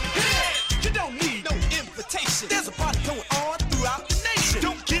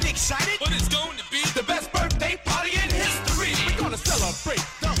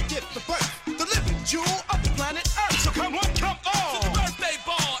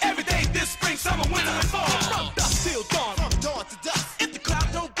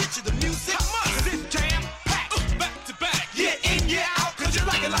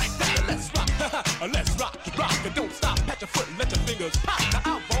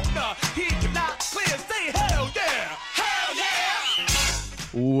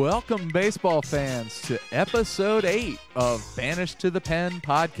Welcome, baseball fans, to Episode 8 of Banished to the Pen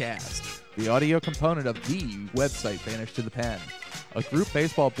podcast, the audio component of the website Banished to the Pen, a group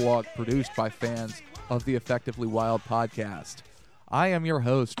baseball blog produced by fans of the Effectively Wild podcast. I am your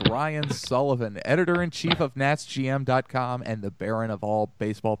host, Ryan Sullivan, editor-in-chief of NatsGM.com and the Baron of all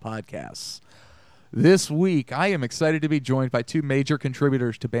baseball podcasts. This week, I am excited to be joined by two major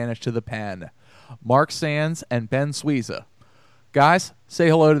contributors to Banished to the Pen, Mark Sands and Ben Suissa. Guys, say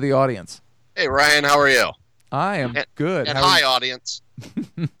hello to the audience. Hey, Ryan, how are you? I am good. And hi, audience.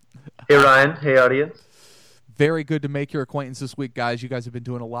 Hey, Ryan. Hey, audience. Very good to make your acquaintance this week, guys. You guys have been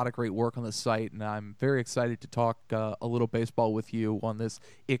doing a lot of great work on the site, and I'm very excited to talk a little baseball with you on this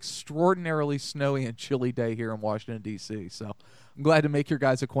extraordinarily snowy and chilly day here in Washington, D.C. So I'm glad to make your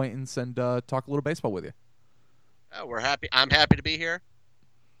guys' acquaintance and talk a little baseball with you. We're happy. I'm happy to be here.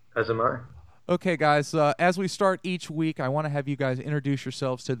 As am I. Okay, guys, as we start each week, I want to have you guys introduce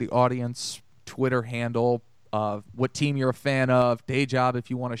yourselves to the audience, Twitter handle, what team you're a fan of, day job if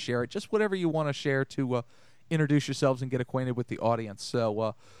you want to share it, just whatever you want to share to introduce yourselves and get acquainted with the audience.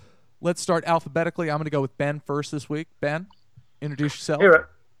 So let's start alphabetically. I'm going to go with Ben first this week. Ben, introduce yourself.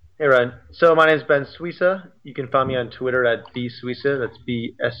 Hey, Ryan. So my name is Ben Suissa. You can find me on Twitter at bsuissa. That's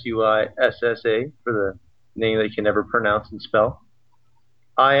B-S-U-I-S-S-A for the name that you can never pronounce and spell.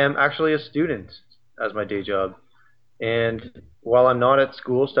 I am actually a student as my day job, and while I'm not at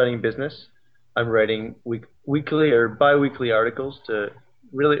school studying business, I'm writing weekly or bi-weekly articles to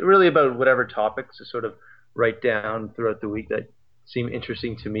really about whatever topics to sort of write down throughout the week that seem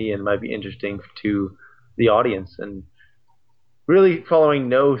interesting to me and might be interesting to the audience, and really following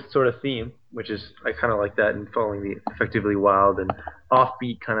no sort of theme, which is I kind of like that, and following the Effectively Wild and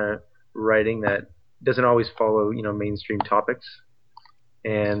offbeat kind of writing that doesn't always follow mainstream topics.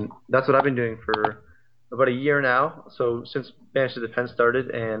 And that's what I've been doing for about a year now. So since Banished to the Pen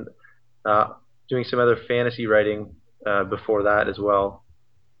started, and doing some other fantasy writing before that as well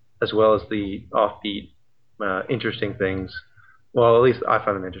as the offbeat, interesting things. Well, at least I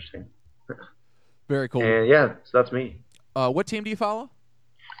find them interesting. Very cool. And yeah, so that's me. What team do you follow?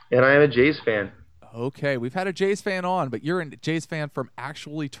 And I am a Jays fan. Okay, we've had a Jays fan on, but you're a Jays fan from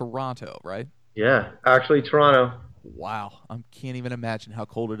actually Toronto, right? Yeah, actually Toronto. Wow, I can't even imagine how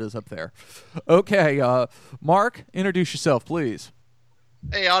cold it is up there. Okay, Mark, introduce yourself, please.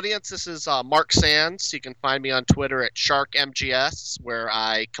 Hey, audience, this is Mark Sands. You can find me on Twitter at SharkMGS, where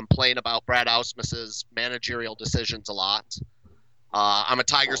I complain about Brad Ausmus's managerial decisions a lot. I'm a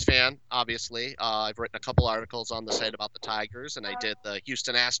Tigers fan, obviously. I've written a couple articles on the site about the Tigers, and I did the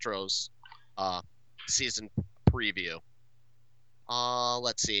Houston Astros season preview.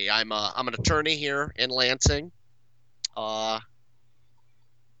 Let's see. I'm an attorney here in Lansing. Not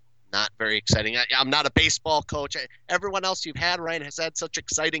very exciting. I'm not a baseball coach. Everyone else you've had, Ryan, has had such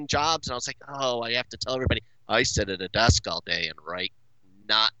exciting jobs, and I was like, I have to tell everybody I sit at a desk all day and write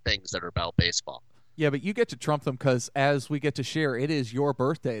not things that are about baseball. Yeah, but you get to trump them because as we get to share, it is your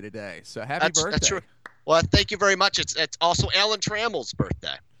birthday today. So happy birthday. That's true. Well, thank you very much. It's also Alan Trammell's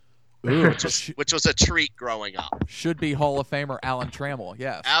birthday. Ooh, which was a treat growing up. Should be Hall of Famer Alan Trammell,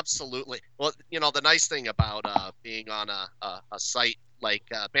 yes. Absolutely. Well, the nice thing about being on a site like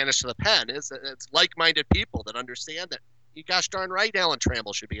Banished to the Pen is that it's like-minded people that understand that, you gosh darn right, Alan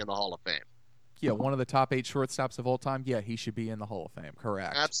Trammell should be in the Hall of Fame. Yeah, one of the top 8 shortstops of all time. Yeah, he should be in the Hall of Fame,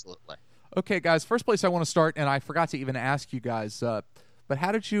 correct. Absolutely. Okay, guys, first place I want to start, and I forgot to even ask you guys, but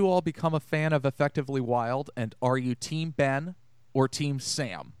how did you all become a fan of Effectively Wild, and are you Team Ben or Team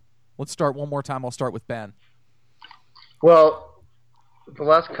Sam? Let's start one more time. I'll start with Ben. Well, the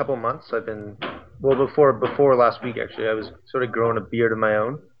last couple months I've been, before last week actually, I was sort of growing a beard of my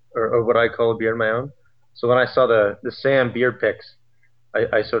own, or what I call a beard of my own. So when I saw the Sam beard pics,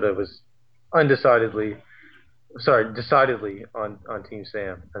 I sort of was decidedly on Team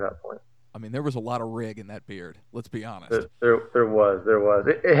Sam at that point. I mean, there was a lot of rig in that beard. Let's be honest. There was.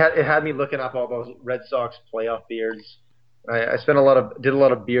 It had me looking up all those Red Sox playoff beards. I did a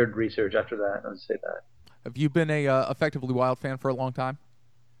lot of beard research after that. I would say that. Have you been a Effectively Wild fan for a long time?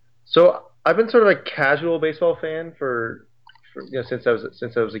 So I've been sort of a casual baseball fan for since I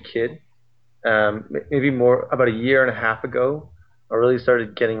was a kid. Maybe more about a year and a half ago, I really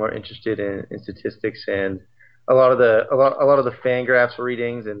started getting more interested in statistics and a lot of the Fangraphs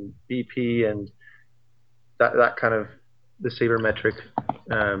readings and BP and that kind of the sabermetric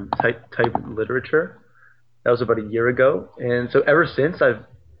type literature. That was about a year ago, and so ever since I've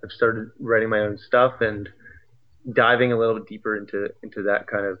started writing my own stuff and diving a little bit deeper into that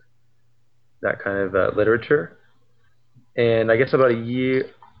kind of literature. And I guess about a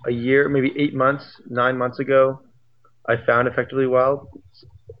year, maybe 8 months, 9 months ago, I found Effectively Wild.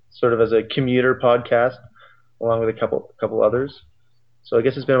 sort of as a commuter podcast, along with a couple others. So I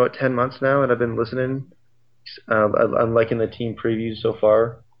guess it's been about 10 months now, and I've been listening. I'm liking the team previews so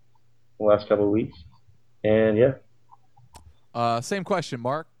far the last couple of weeks. And yeah. Same question,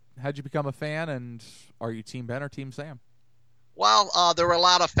 Mark. How'd you become a fan, and are you Team Ben or Team Sam? Well, there were a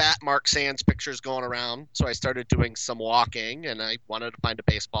lot of fat Mark Sands pictures going around, so I started doing some walking, and I wanted to find a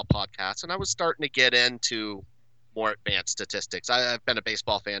baseball podcast, and I was starting to get into more advanced statistics. I've been a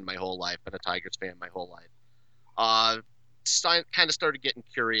baseball fan my whole life, been a Tigers fan my whole life. Kind of started getting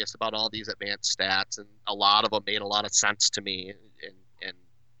curious about all these advanced stats, and a lot of them made a lot of sense to me and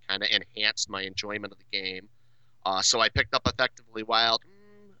kind of enhanced my enjoyment of the game. So I picked up Effectively Wild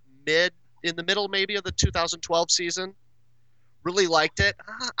in the middle maybe of the 2012 season. Really liked it.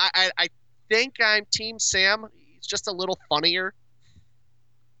 I think I'm Team Sam. He's just a little funnier.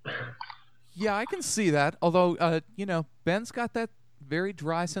 Yeah, I can see that. Although, Ben's got that very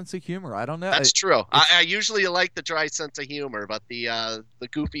dry sense of humor. I don't know. That's true. I usually like the dry sense of humor, but the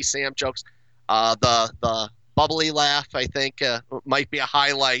goofy Sam jokes, the bubbly laugh, I think, might be a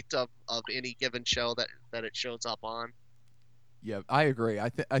highlight of any given show that it shows up on. Yeah, I agree.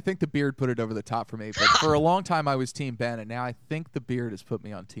 I think the beard put it over the top for me. But for a long time, I was Team Ben, and now I think the beard has put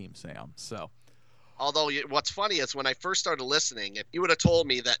me on Team Sam. So, although what's funny is when I first started listening, if you would have told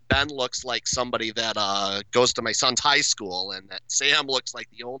me that Ben looks like somebody that goes to my son's high school and that Sam looks like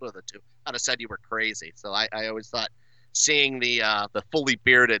the older of the two, I'd have said you were crazy. So I always thought seeing the fully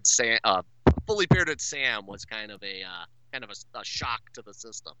bearded Sam was kind of a shock to the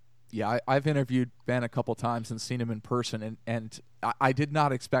system. Yeah, I've interviewed Ben a couple times and seen him in person, and I did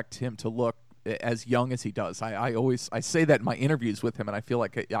not expect him to look as young as he does. I say that in my interviews with him, and I feel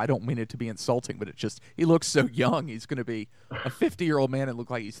like I don't mean it to be insulting, but he looks so young. He's going to be a 50-year-old man and look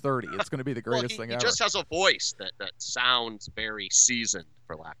like he's 30. It's going to be the greatest thing ever. He just has a voice that sounds very seasoned,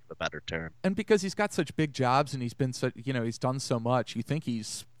 for lack of a better term. And because he's got such big jobs and he's been he's done so much, you think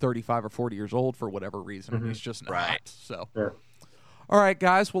he's 35 or 40 years old for whatever reason, and he's just not. Right. So. Yeah. All right,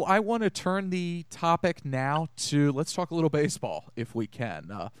 guys. Well, I want to turn the topic now to let's talk a little baseball, if we can.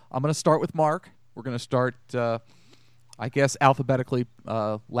 I'm going to start with Mark. We're going to start, I guess, alphabetically,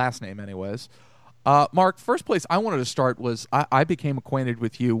 last name anyways. Mark, first place I wanted to start was I became acquainted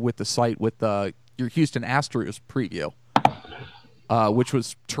with you with the site with your Houston Astros preview, which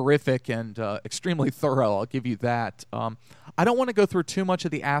was terrific and extremely thorough. I'll give you that. I don't want to go through too much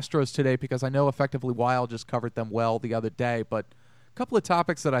of the Astros today because I know Effectively Wild just covered them well the other day, but a couple of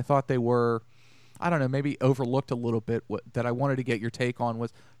topics that I thought they were, I don't know, maybe overlooked a little bit that I wanted to get your take on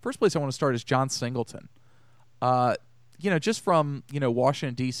was, first place I want to start is John Singleton. Just from,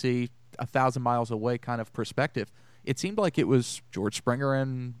 Washington, D.C., 1,000 miles away kind of perspective, it seemed like it was George Springer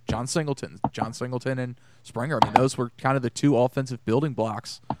and John Singleton and Springer. I mean, those were kind of the two offensive building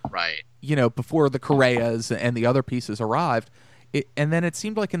blocks, right? Before the Correas and the other pieces arrived. And then it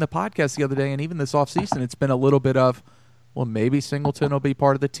seemed like in the podcast the other day and even this offseason, it's been a little bit of, well, maybe Singleton will be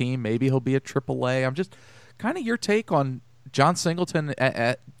part of the team. Maybe he'll be at AAA. I'm just kind of your take on John Singleton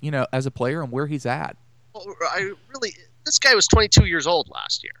as a player and where he's at. Well, this guy was 22 years old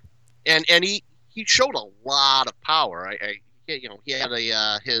last year, and he showed a lot of power. He had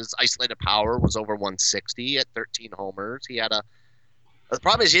his isolated power was over 160 at 13 homers. The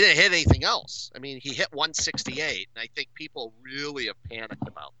problem is he didn't hit anything else. I mean, he hit 168, and I think people really have panicked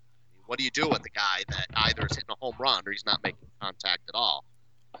about. What do you do with a guy that either is hitting a home run or he's not making contact at all?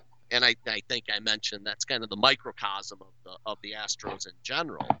 And I think I mentioned that's kind of the microcosm of the Astros in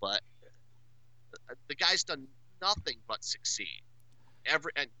general. But the guy's done nothing but succeed.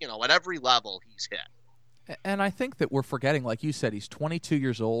 At every level he's hit. And I think that we're forgetting, like you said, he's 22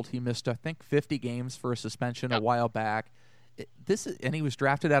 years old. He missed, I think, 50 games for a suspension a while back. And he was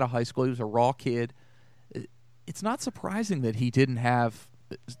drafted out of high school. He was a raw kid. It's not surprising that he didn't have,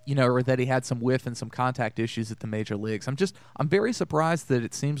 or that he had some whiff and some contact issues at the major leagues. I'm very surprised that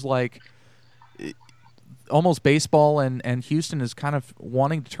it seems like almost baseball and Houston is kind of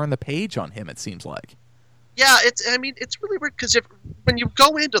wanting to turn the page on him, it seems like. Yeah, it's really weird because when you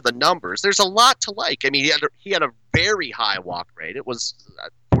go into the numbers, there's a lot to like. I mean, he had a very high walk rate. It was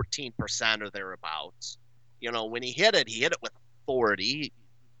 14% or thereabouts. When he hit it with 40.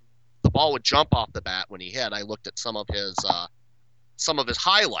 The ball would jump off the bat when he hit. I looked at some of his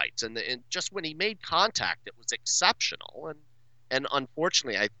highlights, and just when he made contact, it was exceptional. And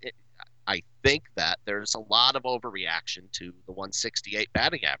unfortunately, I think that there's a lot of overreaction to the 168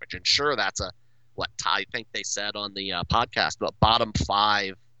 batting average. And sure, that's what I think they said on the podcast about bottom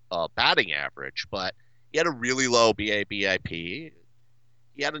 5 batting average, but he had a really low BABIP.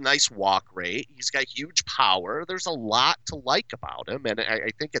 He He had a nice walk rate. He's got huge power. There's a lot to like about him, and I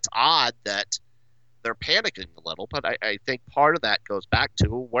think it's odd that they're panicking a little, but I think part of that goes back to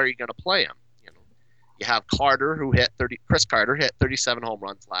where are you going to play him? You have Chris Carter hit 37 home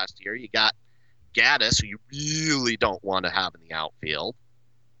runs last year. You got Gaddis, who you really don't want to have in the outfield,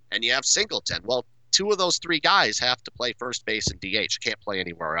 and you have Singleton. Well, two of those three guys have to play first base and DH. Can't play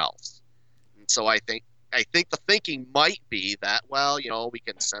anywhere else. And so I think the thinking might be that, well, we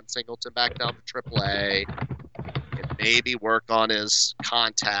can send Singleton back down to AAA, and maybe work on his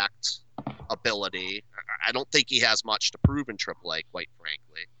contact ability. I don't think he has much to prove in AAA, quite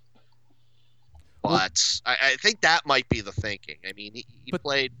frankly. But I think that might be the thinking. I mean, he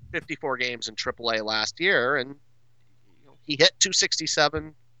played 54 games in AAA last year, and he hit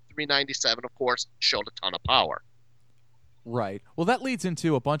 267, 397, of course, showed a ton of power. Right. Well, that leads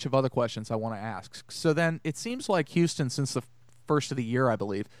into a bunch of other questions I want to ask. So then it seems like Houston, since the first of the year, I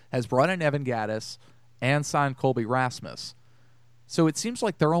believe, has brought in Evan Gaddis and signed Colby Rasmus. So it seems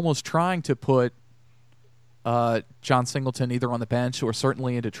like they're almost trying to put John Singleton either on the bench or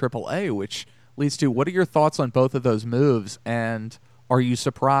certainly into AAA, which leads to, what are your thoughts on both of those moves? And are you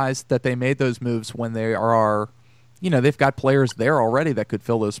surprised that they made those moves when they are, they've got players there already that could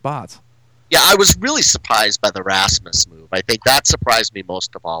fill those spots? Yeah, I was really surprised by the Rasmus move. I think that surprised me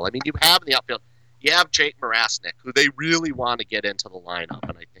most of all. I mean, you have in the outfield, you have Jake Marasnik, who they really want to get into the lineup,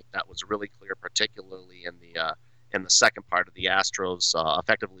 and I think that was really clear, particularly in the second part of the Astros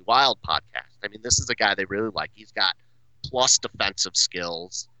Effectively Wild podcast. I mean, this is a guy they really like. He's got plus defensive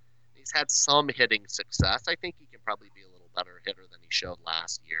skills. He's had some hitting success. I think he can probably be a little better hitter than he showed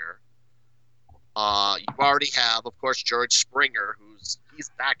last year. You already have, of course, George Springer,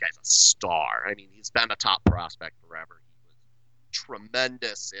 that guy's a star. I mean, he's been a top prospect forever. He was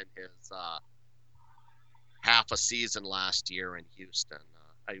tremendous in his half a season last year in Houston.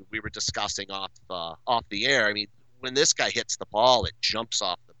 We were discussing off the air. I mean, when this guy hits the ball, it jumps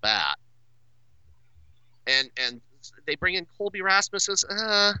off the bat. And they bring in Colby Rasmus.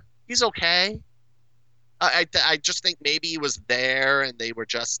 He's okay. I just think maybe he was there and they were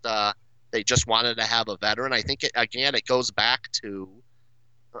just they just wanted to have a veteran. I think it goes back to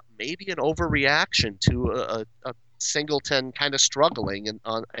maybe an overreaction to a Singleton kind of struggling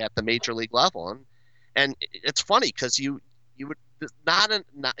at the major league level. And it's funny because this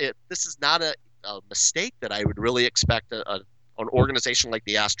is not a mistake that I would really expect an organization like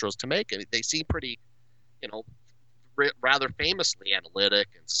the Astros to make. I mean, they seem pretty, rather famously analytic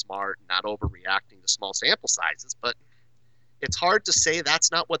and smart, not overreacting to small sample sizes. But it's hard to say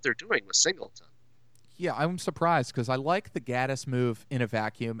that's not what they're doing with Singleton. Yeah, I'm surprised because I like the Gaddis move in a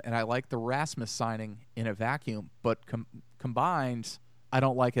vacuum, and I like the Rasmus signing in a vacuum. But combined, I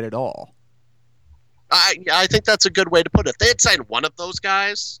don't like it at all. I think that's a good way to put it. If they had signed one of those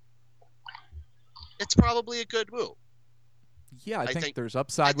guys, it's probably a good move. Yeah, I think there's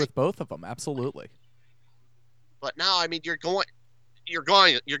upside with both of them. Absolutely. But now, I mean, you're going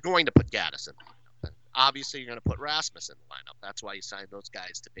to put Gaddis in the lineup. Obviously, you're going to put Rasmus in the lineup. That's why you signed those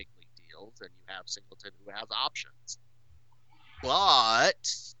guys to big league deals, and you have Singleton who has options.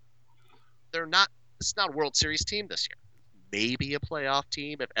 But they're not. It's not a World Series team this year. Maybe a playoff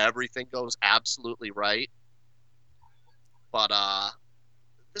team if everything goes absolutely right. But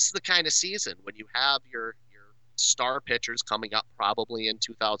this is the kind of season when you have your star pitchers coming up probably in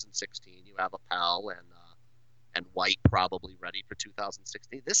 2016. You have Appel and White probably ready for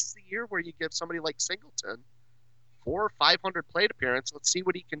 2016. This is the year where you give somebody like Singleton 400 or 500 plate appearances. Let's see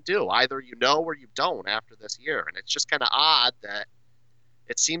what he can do. Either you know or you don't after this year. And it's just kind of odd that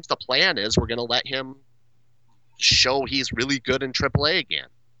it seems the plan is we're going to let him show he's really good in AAA again.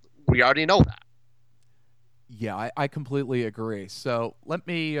 We already know that. Yeah, I completely agree. So let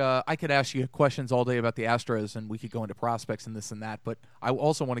me I could ask you questions all day about the Astros, and we could go into prospects and this and that, but I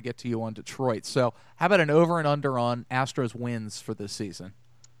also want to get to you on Detroit. So how about an over and under on Astros wins for this season?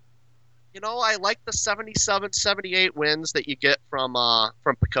 I like the 77, 78 wins that you get from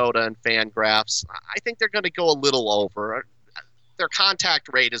Pacoda and Fangraphs. I think they're going to go a little over. Their contact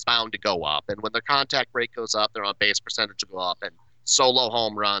rate is bound to go up, and when their contact rate goes up, their on-base percentage will go up, and solo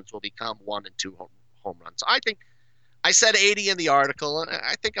home runs will become 1 and 2 home runs. So I think I said 80 in the article, and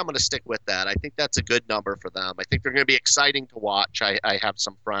I think I'm going to stick with that. I think that's a good number for them. I think they're going to be exciting to watch. I have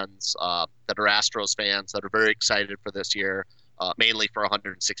some friends that are Astros fans that are very excited for this year, mainly for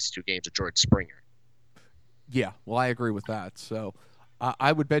 162 games of George Springer. Yeah, well, I agree with that. So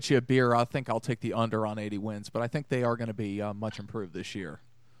I would bet you a beer. I think I'll take the under on 80 wins, but I think they are going to be much improved this year.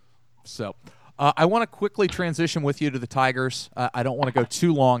 So I want to quickly transition with you to the Tigers. I don't want to go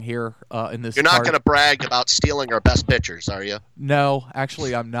too long here in this. You're not going to brag about stealing our best pitchers, are you? No,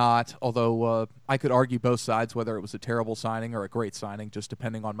 actually, I'm not. Although I could argue both sides, whether it was a terrible signing or a great signing, just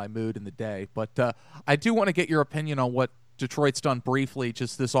depending on my mood in the day. But I do want to get your opinion on what Detroit's done briefly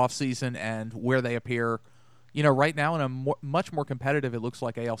just this offseason and where they appear, right now in a much more competitive, it looks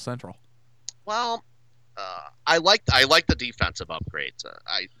like, AL Central. Well, I like the defensive upgrades.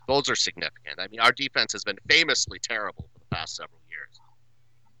 Those are significant. I mean, our defense has been famously terrible for the past several years.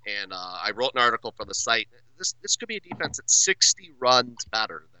 And I wrote an article for the site. This could be a defense that's 60 runs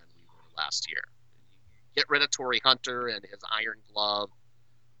better than we were last year. You get rid of Torrey Hunter and his iron glove.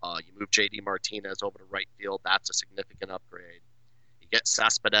 You move J.D. Martinez over to right field. That's a significant upgrade. You get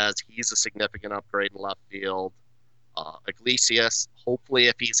Cespedes. He's a significant upgrade in left field. Iglesias, hopefully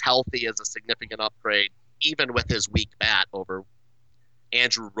if he's healthy, is a significant upgrade, even with his weak bat over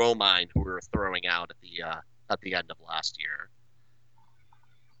Andrew Romine, who we were throwing out at the end of last year.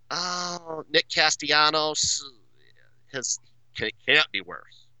 Nick Castellanos can't be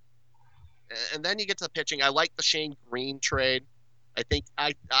worse. And then you get to the pitching. I like the Shane Green trade. I think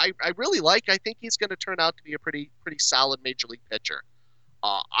I think he's going to turn out to be a pretty solid major league pitcher.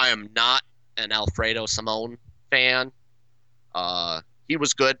 I am not an Alfredo Simon fan. He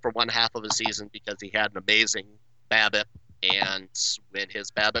was good for one half of the season because he had an amazing BABIP, and when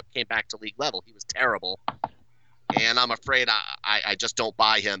his BABIP came back to league level, he was terrible. And I'm afraid I just don't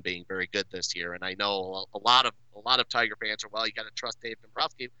buy him being very good this year. And I know a lot of Tiger fans are, you got to trust Dave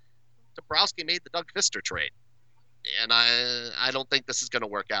Dombrowski. Dombrowski made the Doug Fister trade, and I don't think this is going to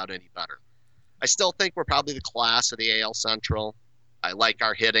work out any better. I still think we're probably the class of the AL Central. I like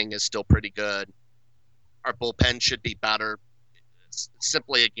our hitting is still pretty good. Our bullpen should be better,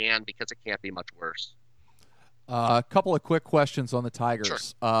 simply again because it can't be much worse. A couple of quick questions on the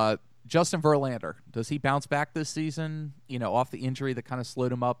Tigers. Sure. Justin Verlander, does he bounce back this season, off the injury that kind of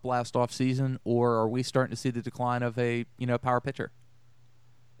slowed him up last offseason, or are we starting to see the decline of a, power pitcher?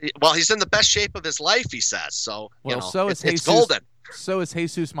 Well, he's in the best shape of his life, he says. So, so is it's golden. So is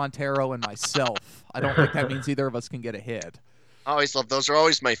Jesus Montero and myself. I don't think that means either of us can get a hit. I always love those. Are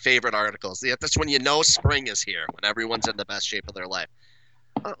always my favorite articles. That's when spring is here, when everyone's in the best shape of their life.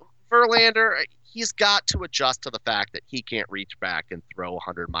 Verlander, he's got to adjust to the fact that he can't reach back and throw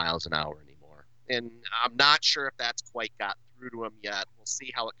 100 miles an hour anymore. And I'm not sure if that's quite got through to him yet. We'll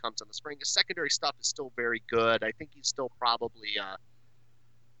see how it comes in the spring. His secondary stuff is still very good. I think he's still probably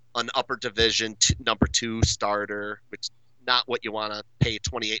an upper division number 2 starter, which is not what you want to pay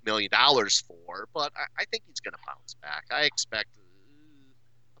 $28 million for, but I think he's going to bounce back. I expect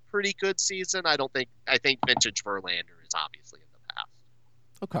a pretty good season. I think vintage Verlander is obviously in the past.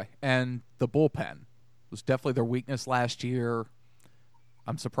 Okay, and the bullpen was definitely their weakness last year.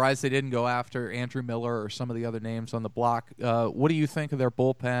 I'm surprised they didn't go after Andrew Miller or some of the other names on the block. What do you think of their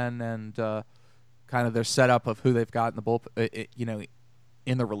bullpen and kind of their setup of who they've got in the bullpen,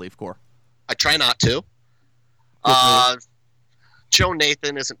 in the relief corps? I try not to. Joe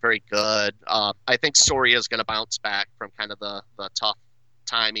Nathan isn't very good. I think Soria is going to bounce back from kind of the tough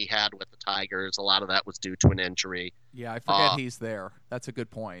time he had with the Tigers. A lot of that was due to an injury. Yeah, I forget he's there. That's a good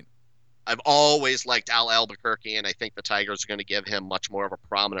point. I've always liked Al Albuquerque, and I think the Tigers are going to give him much more of a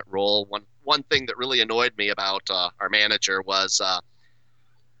prominent role. One thing that really annoyed me about our manager was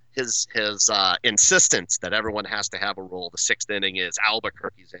his insistence that everyone has to have a role. The 6th inning is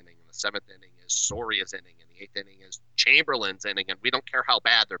Albuquerque's inning, and the 7th inning is Soria's inning, and the 8th inning is Chamberlain's inning, and we don't care how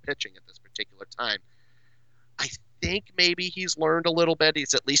bad they're pitching at this particular time. I think maybe he's learned a little bit.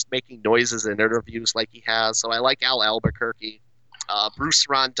 He's at least making noises in interviews like he has. So I like Al Albuquerque. Bruce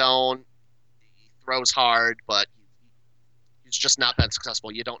Rondon, he throws hard, but he's just not been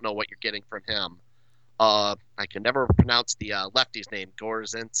successful. You don't know what you're getting from him. I can never pronounce the lefty's name.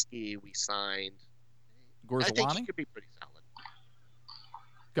 Gorzinski, we signed. Gorzolani? I think he could be pretty solid.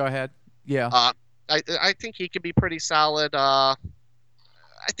 Go ahead. Yeah. I think he could be pretty solid.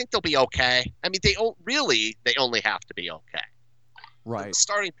 I think they'll be okay. I mean, they only have to be okay. Right. The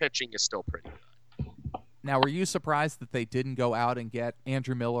starting pitching is still pretty good. Now, were you surprised that they didn't go out and get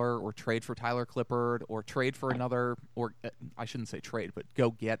Andrew Miller or trade for Tyler Clippard or trade for another, or I shouldn't say trade, but go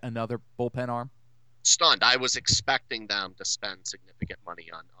get another bullpen arm? Stunned. I was expecting them to spend significant money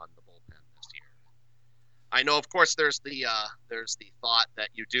on the bullpen this year. I know, of course, there's the thought that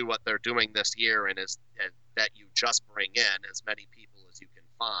you do what they're doing this year and that you just bring in as many people as you can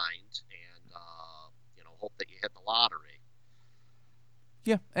find and hope that you hit the lottery.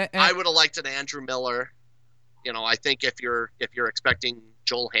 Yeah, I would have liked an Andrew Miller. I think if you're expecting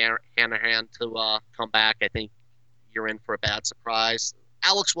Joel Hanahan to come back, I think you're in for a bad surprise.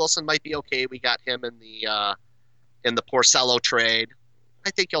 Alex Wilson might be okay. We got him in the Porcello trade. I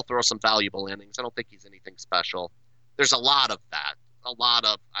think he'll throw some valuable innings. I don't think he's anything special. There's a lot of that.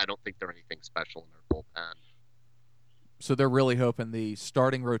 I don't think they're anything special in their bullpen. So they're really hoping the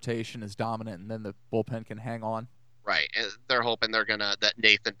starting rotation is dominant and then the bullpen can hang on? Right. They're hoping that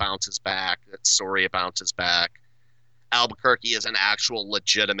Nathan bounces back, that Soria bounces back. Albuquerque is an actual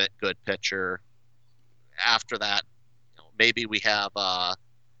legitimate good pitcher. After that, maybe we have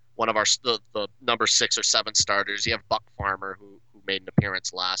one of the number 6 or 7 starters. You have Buck Farmer, who made an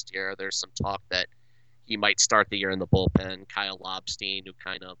appearance last year. There's some talk that he might start the year in the bullpen. Kyle Lobstein, who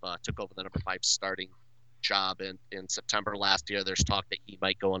kind of took over the number 5 starting job in September last year. There's talk that he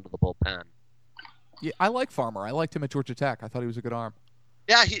might go into the bullpen. Yeah, I like Farmer. I liked him at Georgia Tech. I thought he was a good arm.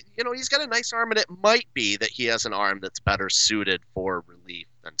 Yeah, he's got a nice arm, and it might be that he has an arm that's better suited for relief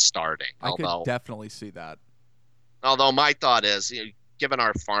than starting. I could definitely see that. Although my thought is, given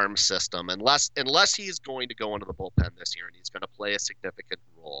our farm system, unless he's going to go into the bullpen this year and he's going to play a significant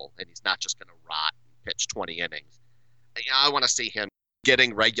role, and he's not just going to rot and pitch 20 innings, I want to see him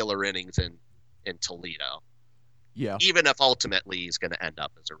getting regular innings in Toledo. Yeah. Even if ultimately he's going to end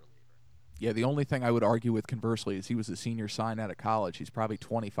up as a reliever. Yeah, the only thing I would argue with conversely is he was a senior sign out of college. He's probably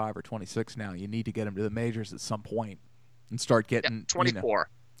 25 or 26 now. You need to get him to the majors at some point and start getting 24.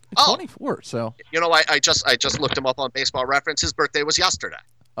 24. So I just looked him up on Baseball Reference. His birthday was yesterday.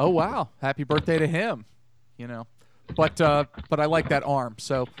 Oh wow! Happy birthday to him. But I like that arm.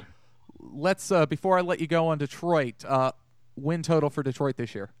 So let's before I let you go on Detroit, win total for Detroit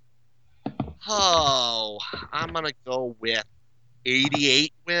this year. Oh, I'm gonna go with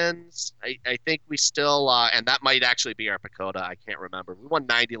 88 wins. I think we still, and that might actually be our Pacoda. I can't remember. We won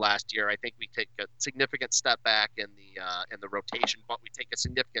 90 last year. I think we take a significant step back in the rotation, but we take a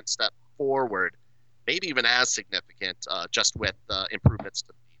significant step forward, maybe even as significant, just with improvements to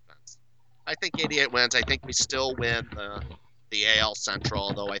the defense. I think 88 wins. I think we still win the AL Central,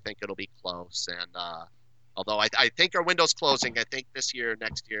 although I think it'll be close. And although I think our window's closing, I think this year,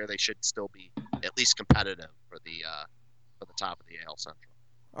 next year, they should still be at least competitive for the top of the AL Central.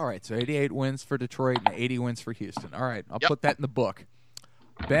 All right, so 88 wins for Detroit and 80 wins for Houston. All right, I'll put that in the book.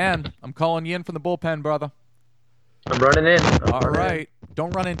 Ben, I'm calling you in from the bullpen, brother. I'm running in. All right.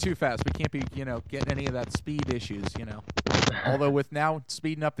 Don't run in too fast. We can't be, getting any of that speed issues, Although with now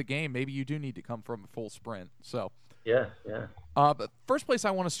speeding up the game, maybe you do need to come from a full sprint. So Yeah. But first place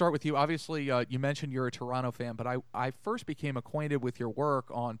I want to start with you. Obviously, you mentioned you're a Toronto fan, but I first became acquainted with your work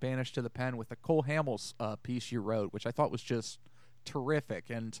on Banished to the Pen with the Cole Hamels piece you wrote, which I thought was just terrific.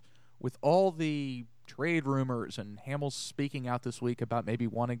 And with all the trade rumors and Hamels speaking out this week about maybe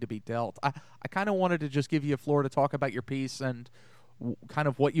wanting to be dealt, I kind of wanted to just give you a floor to talk about your piece and kind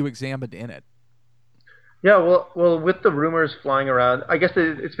of what you examined in it. Yeah, well, with the rumors flying around, I guess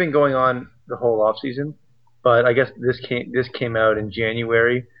it's been going on the whole offseason. But I guess this came out in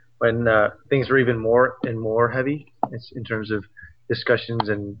January when things were even more and more heavy in terms of discussions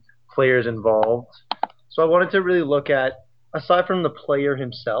and players involved. So I wanted to really look at, aside from the player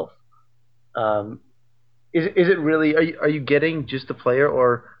himself, is it really, are you getting just the player,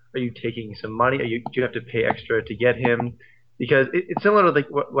 or are you taking some money? Do you have to pay extra to get him? Because it's similar to like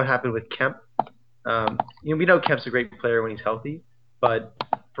what happened with Kemp. We know Kemp's a great player when he's healthy, but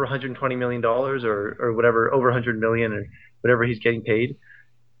for $120 million or whatever, over $100 million or whatever he's getting paid,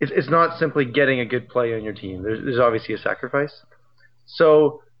 it's not simply getting a good player on your team. There's obviously a sacrifice.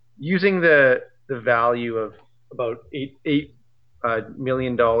 So using the value of about $8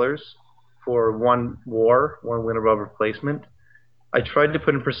 million for one win above replacement, I tried to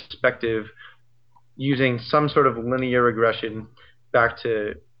put in perspective using some sort of linear regression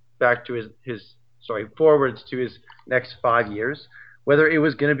forwards to his next 5 years, whether it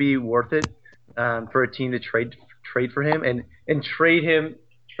was going to be worth it for a team to trade for him and trade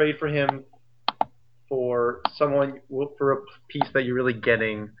for him for a piece that you're really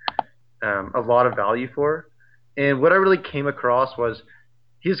getting a lot of value for. And what I really came across was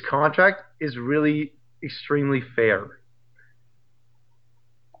his contract is really extremely fair.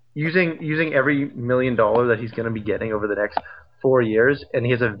 Using every $1 million that he's going to be getting over the next 4 years, and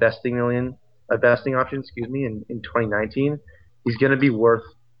he has a vesting option, in 2019. He's going to be worth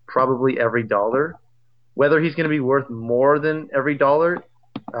probably every dollar. Whether he's going to be worth more than every dollar,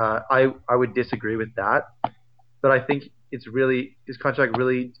 I would disagree with that. But I think his contract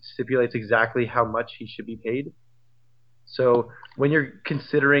really stipulates exactly how much he should be paid. So when you're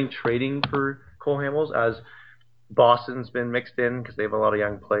considering trading for Cole Hamels, as Boston's been mixed in because they have a lot of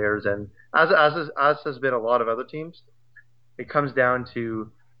young players, and as has been a lot of other teams, it comes down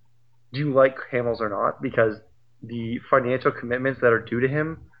to, do you like Hamels or not? Because the financial commitments that are due to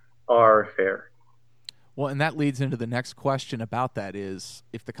him are fair. Well, and that leads into the next question about that is,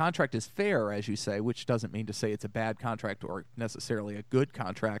 if the contract is fair, as you say, which doesn't mean to say it's a bad contract or necessarily a good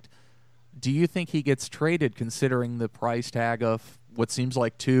contract, do you think he gets traded considering the price tag of what seems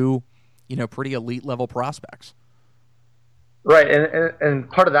like two, pretty elite level prospects? Right, and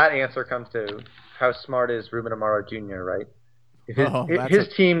part of that answer comes to how smart is Ruben Amaro Jr., right? His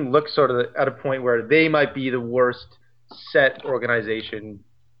team looks sort of at a point where they might be the worst set organization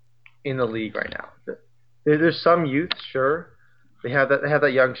in the league right now. There's some youth, sure. They have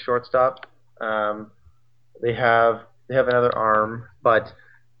that young shortstop. They have another arm, but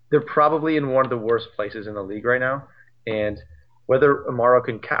they're probably in one of the worst places in the league right now. And whether Amaro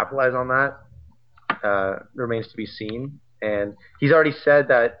can capitalize on that remains to be seen. And he's already said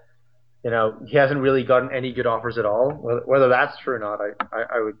that he hasn't really gotten any good offers at all. Whether that's true or not,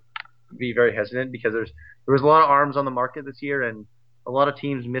 I would be very hesitant because there was a lot of arms on the market this year, and a lot of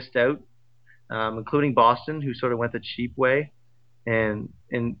teams missed out. Including Boston, who sort of went the cheap way and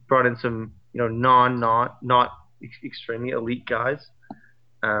brought in some not extremely elite guys.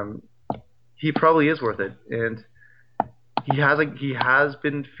 He probably is worth it, and he has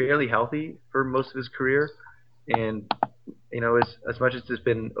been fairly healthy for most of his career, and as much as it's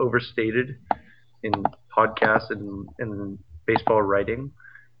been overstated in podcasts and baseball writing,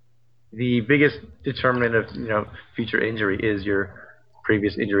 the biggest determinant of future injury is your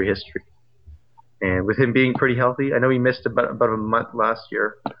previous injury history. And with him being pretty healthy, I know he missed about a month last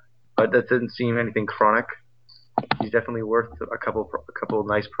year, but that didn't seem anything chronic. He's definitely worth a couple of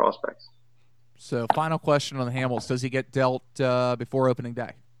nice prospects. So, final question on the Hamels: does he get dealt before opening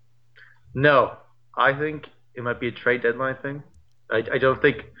day? No, I think it might be a trade deadline thing. I don't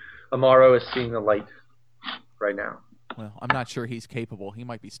think Amaro is seeing the light right now. Well, I'm not sure he's capable. He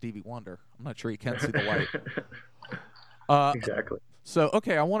might be Stevie Wonder. I'm not sure he can see the light. Exactly. So,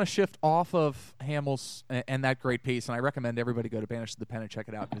 okay, I want to shift off of Hamels and that great piece, and I recommend everybody go to Banish to the Pen and check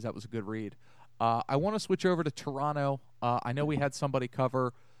it out because that was a good read. I want to switch over to Toronto. I know we had somebody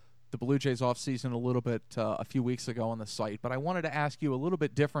cover the Blue Jays offseason a little bit a few weeks ago on the site, but I wanted to ask you a little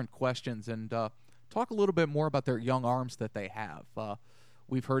bit different questions and talk a little bit more about their young arms that they have.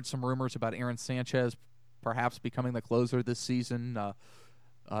 We've heard some rumors about Aaron Sanchez perhaps becoming the closer this season.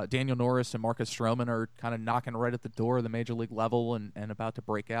 Daniel Norris and Marcus Stroman are kind of knocking right at the door of the major league level and about to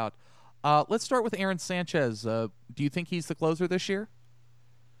break out. Let's start with Aaron Sanchez. Do you think he's the closer this year?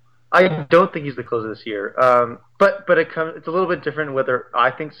 I don't think he's the closer this year. But it's a little bit different whether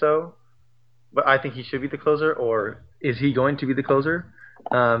I think so, but I think he should be the closer, or is he going to be the closer?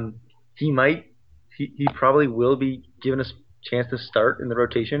 He might. He probably will be given a chance to start in the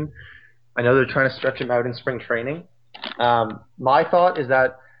rotation. I know they're trying to stretch him out in spring training. My thought is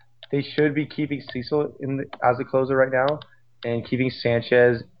that they should be keeping Cecil as a closer right now and keeping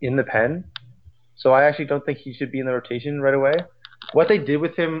Sanchez in the pen. So I actually don't think he should be in the rotation right away. What they did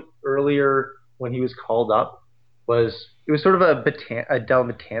with him earlier when he was called up was it was sort of a Del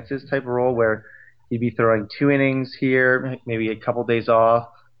Matances type of role where he'd be throwing 2 innings here, maybe a couple days off,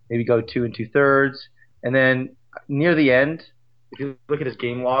 maybe go 2 2/3, and then near the end, if you look at his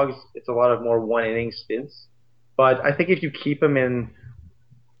game logs, it's a lot of more 1-inning stints. But I think if you keep him in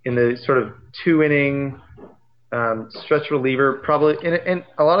the sort of 2-inning stretch reliever, probably, and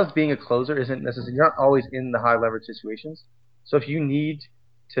a lot of being a closer isn't necessarily, you're not always in the high leverage situations. So if you need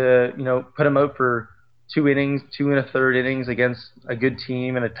to, put him out for 2 innings, 2 1/3 innings against a good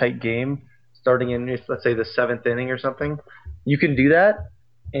team in a tight game, starting in, let's say, the 7th inning or something, you can do that,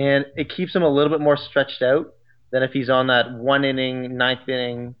 and it keeps him a little bit more stretched out than if he's on that 1-inning, 9th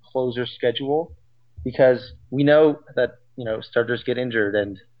inning closer schedule, because we know that starters get injured,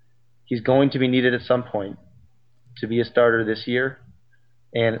 and he's going to be needed at some point to be a starter this year,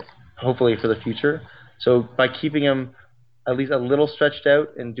 and hopefully for the future. So by keeping him at least a little stretched out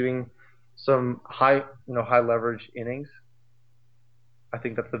and doing some high leverage innings, I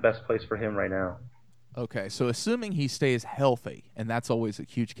think that's the best place for him right now. Okay, so assuming he stays healthy, and that's always a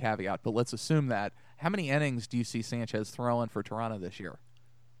huge caveat, but let's assume that, how many innings do you see Sanchez throwing for Toronto this year?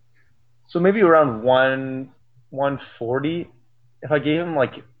 So maybe around 140. If I gave him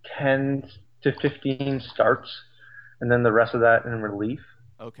like 10 to 15 starts, and then the rest of that in relief,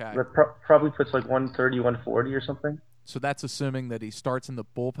 okay, that probably puts like 130, 140 or something. So that's assuming that he starts in the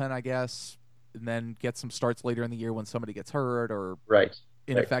bullpen, I guess, and then gets some starts later in the year when somebody gets hurt or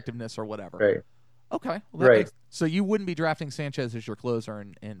ineffectiveness or whatever. Right. Okay. Well, so you wouldn't be drafting Sanchez as your closer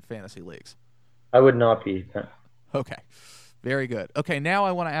in fantasy leagues? I would not be. Okay. Very good. Okay, now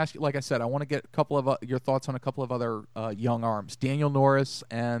I want to ask you, like I said, I want to get a couple of your thoughts on a couple of other young arms, Daniel Norris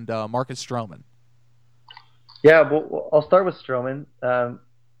and Marcus Stroman. Yeah, well, I'll start with Stroman.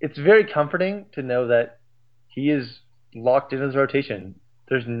 It's very comforting to know that he is locked in his rotation.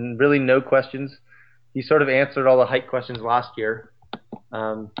 There's really no questions. He sort of answered all the height questions last year.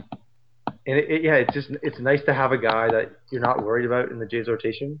 Um, and yeah, it's nice to have a guy that you're not worried about in the Jays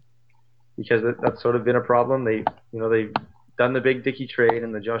rotation because that's sort of been a problem. They've done the big Dickey trade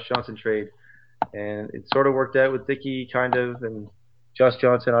and the Josh Johnson trade, and it sort of worked out with Dickey kind of, and Josh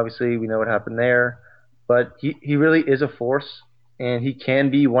Johnson obviously we know what happened there, but he really is a force, and he can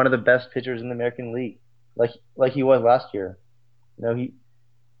be one of the best pitchers in the American League, like he was last year. He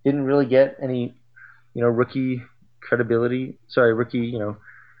didn't really get any rookie credibility. Sorry, rookie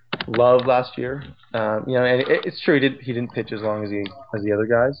love last year. And it's true he didn't pitch as long as the other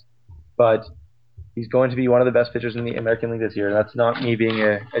guys, but he's going to be one of the best pitchers in the American League this year. And that's not me being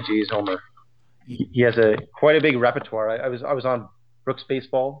a Jays homer. He has quite a big repertoire. I was on Brooks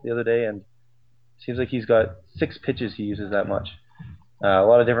Baseball the other day, and it seems like he's got 6 pitches he uses that much. A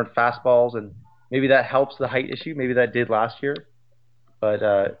lot of different fastballs, and maybe that helps the height issue. Maybe that did last year, but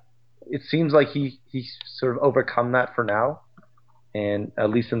it seems like he's sort of overcome that for now, and at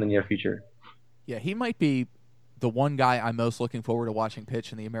least in the near future. Yeah, he might be the one guy I'm most looking forward to watching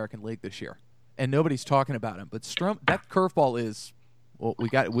pitch in the American League this year, and nobody's talking about him. But that curveball is, well,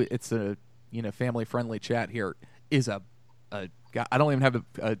 it's a family-friendly chat here. Is a I don't even have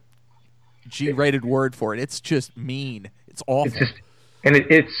a G-rated word for it. It's just mean. It's awful.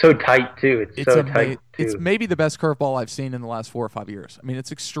 It's so tight too. It's so tight too. It's maybe the best curveball I've seen in the last 4 or 5 years. I mean,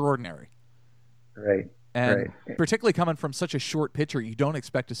 it's extraordinary. Right. And particularly coming from such a short pitcher, you don't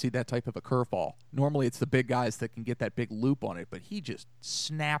expect to see that type of a curveball. Normally, it's the big guys that can get that big loop on it, but he just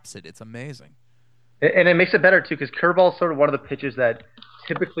snaps it. It's amazing. And it makes it better too, because curveball is sort of one of the pitches that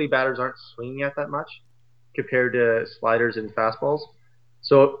typically batters aren't swinging at that much compared to sliders and fastballs.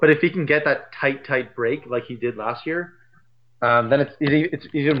 So, but if he can get that tight break like he did last year, then it's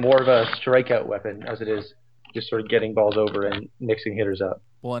even more of a strikeout weapon as it is just sort of getting balls over and mixing hitters up.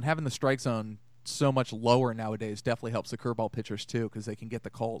 Well, and having the strike zone so much lower nowadays definitely helps the curveball pitchers too, because they can get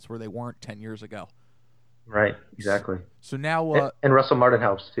the calls where they weren't 10 years ago. Right, exactly. So now, and Russell Martin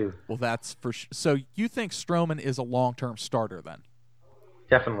helps too. Well, that's for sure. So you think Stroman is a long-term starter then?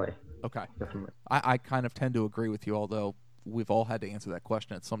 Definitely. Okay. Definitely. I kind of tend to agree with you, although we've all had to answer that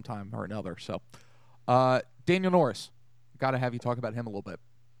question at some time or another. So, Daniel Norris. Got to have you talk about him a little bit.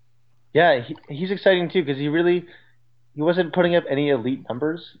 Yeah, he's exciting too because he wasn't putting up any elite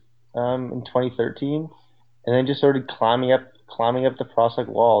numbers in 2013, and then just started climbing up the prospect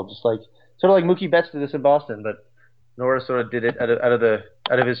wall, just like sort of like Mookie Betts did this in Boston, but Norris sort of did it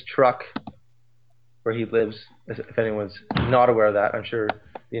out of his truck where he lives. If anyone's not aware of that, I'm sure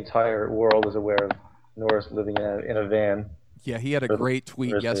the entire world is aware of Norris living in a van. Yeah, he had a great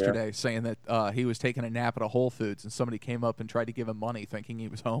tweet yesterday saying that he was taking a nap at a Whole Foods and somebody came up and tried to give him money thinking he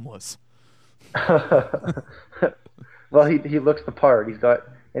was homeless. Well, he looks the part. He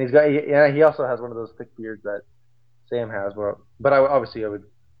also has one of those thick beards that Sam has. But I would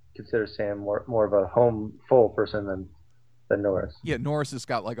consider Sam more of a home full person than Norris. Yeah, Norris has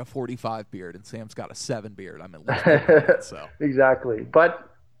got like a 45 beard and Sam's got a 7 beard. I'm at least that, so. Exactly. But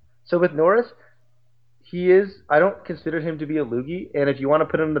so with Norris, I don't consider him to be a loogie, and if you want to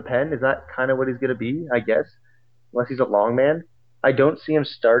put him in the pen, is that kind of what he's going to be, I guess, unless he's a long man? I don't see him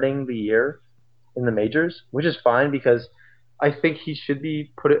starting the year in the majors, which is fine because I think he should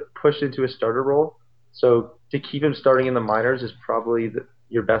be pushed into a starter role. So to keep him starting in the minors is probably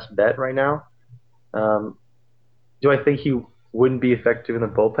your best bet right now. Do I think he wouldn't be effective in the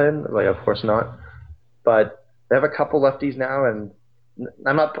bullpen? Like, of course not. But they have a couple lefties now, and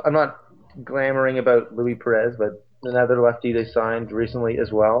I'm not glamoring about Luis Perez, but another lefty they signed recently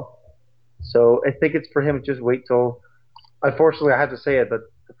as well. So I think it's for him to just wait till, unfortunately I have to say it, but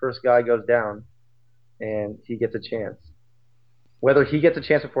the first guy goes down and he gets a chance. Whether he gets a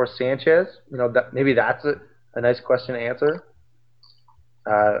chance before Sanchez, maybe that's a nice question to answer,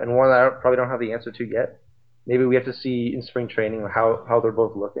 and one that I probably don't have the answer to yet. Maybe we have to see in spring training how they're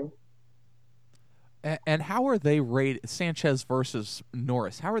both looking. And how are they rated, Sanchez versus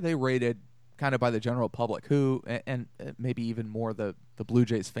Norris? How are they rated kind of by the general public? Who, and maybe even more the Blue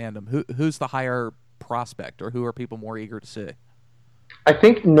Jays fandom, who's the higher prospect, or who are people more eager to see? I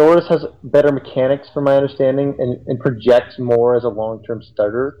think Norris has better mechanics, from my understanding, and projects more as a long-term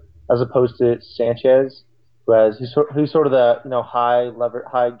starter as opposed to Sanchez, who's sort of the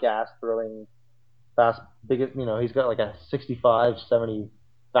high gas throwing fast biggest. He's got like a 65, 70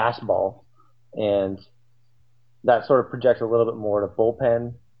 fastball, and that sort of projects a little bit more to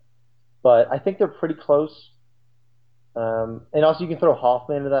bullpen. But I think they're pretty close. And also, you can throw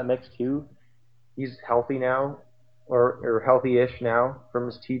Hoffman into that mix too. he's healthy now, or healthy-ish now from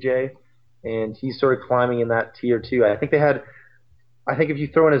his TJ, and he's sort of climbing in that tier 2. I think if you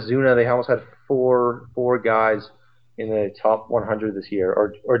throw in Azuna, they almost had four guys in the top 100 this year,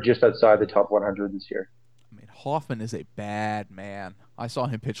 or just outside the top 100 this year. I mean, Hoffman is a bad man. I saw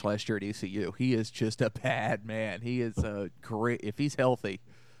him pitch last year at ECU. He is just a bad man. He is a great. If he's healthy,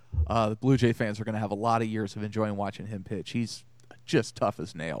 the Blue Jay fans are going to have a lot of years of enjoying watching him pitch. He's just tough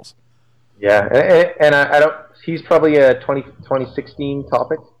as nails. Yeah, and I don't. He's probably a 2016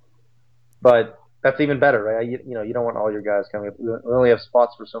 topic, but that's even better, right? You don't want all your guys coming up. We only have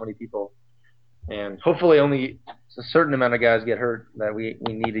spots for so many people, and hopefully only a certain amount of guys get hurt that we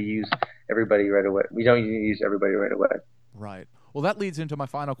need to use everybody right away. We don't need to use everybody right away. Right. Well, that leads into my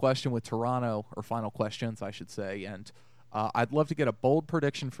final question with Toronto, or final questions, I should say, and I'd love to get a bold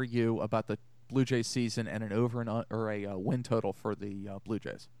prediction for you about the Blue Jays season and an over and or a win total for the Blue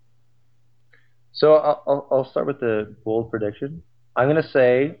Jays. So I'll start with the bold prediction. I'm going to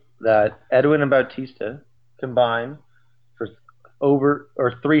say that Edwin and Bautista combine for over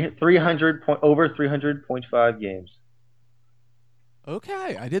 300.5 games.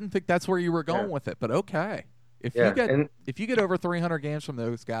 Okay, I didn't think that's where you were going with it, but okay. If you get over 300 games from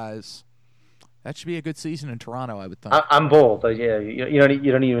those guys, that should be a good season in Toronto, I would think. I'm bold. Yeah, you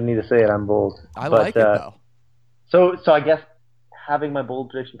don't even need to say it. I'm bold. I like it though. So I guess having my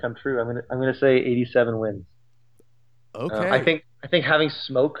bold prediction come true, I'm gonna say 87 wins. Okay. I think having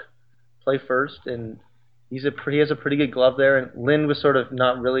Smoke play first, and he has a pretty good glove there, and Lynn was sort of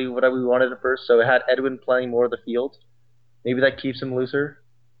not really what we wanted at first, so it had Edwin playing more of the field. Maybe that keeps him looser.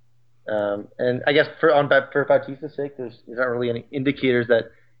 And I guess for Bautista's sake, there's not really any indicators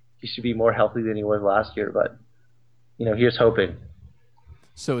that he should be more healthy than he was last year, but here's hoping.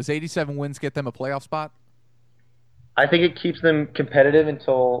 So is 87 wins get them a playoff spot? I think it keeps them competitive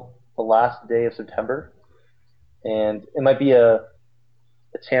until the last day of September, and it might be a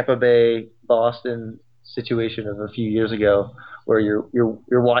Tampa Bay Boston situation of a few years ago where you're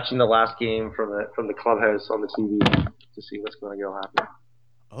watching the last game from the clubhouse on the TV to see what's going to go happen.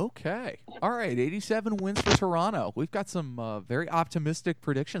 Okay. All right. 87 wins for Toronto. We've got some very optimistic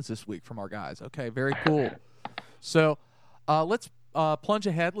predictions this week from our guys. Okay. Very cool. So let's plunge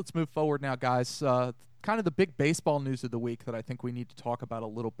ahead. Let's move forward now, guys. Kind of the big baseball news of the week that I think we need to talk about a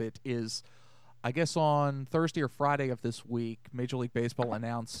little bit is, I guess on Thursday or Friday of this week, Major League Baseball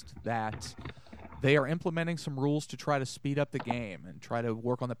announced that they are implementing some rules to try to speed up the game and try to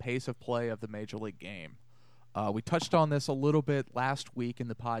work on the pace of play of the Major League game. We touched on this a little bit last week in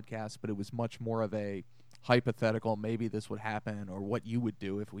the podcast, but it was much more of a hypothetical, maybe this would happen or what you would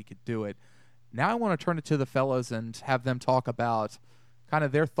do if we could do it. Now I want to turn it to the fellas and have them talk about kind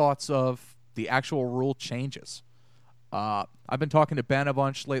of their thoughts of the actual rule changes. I've been talking to Ben a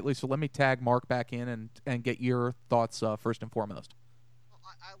bunch lately, so let me tag Mark back in and get your thoughts first and foremost.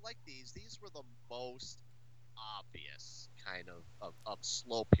 I like these. These were the most obvious kind of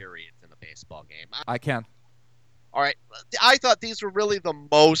slow periods in a baseball game. I can. All right. I thought these were really the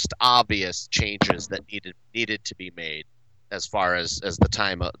most obvious changes that needed to be made as far as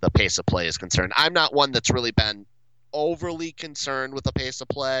the pace of play is concerned. I'm not one that's really been overly concerned with the pace of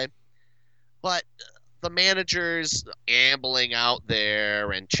play, but the managers ambling out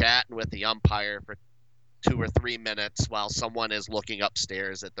there and chatting with the umpire for 2 or 3 minutes while someone is looking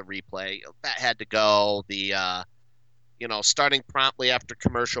upstairs at the replay, that had to go. The starting promptly after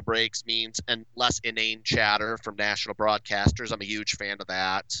commercial breaks means and less inane chatter from national broadcasters. I'm a huge fan of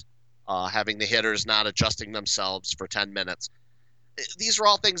that. Having the hitters not adjusting themselves for 10 minutes. These are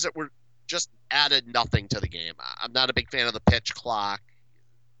all things that were just added nothing to the game. I'm not a big fan of the pitch clock.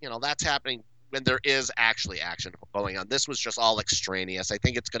 That's happening when there is actually action going on. This was just all extraneous. I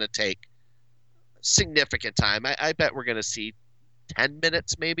think it's going to take significant time. I bet we're going to see 10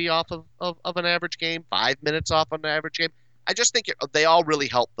 minutes maybe off of an average game, 5 minutes off an average game. I just think they all really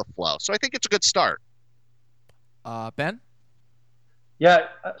help the flow. So I think it's a good start. Ben? Yeah,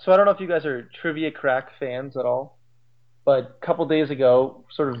 so I don't know if you guys are Trivia Crack fans at all, but a couple days ago,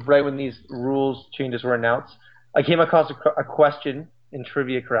 sort of right when these rules changes were announced, I came across a question in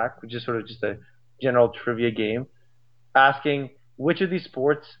Trivia Crack, which is sort of just a general trivia game, asking which of these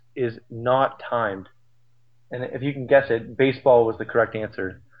sports is not timed. And if you can guess it, baseball was the correct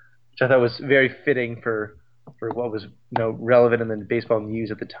answer, which I thought was very fitting for what was relevant in the baseball news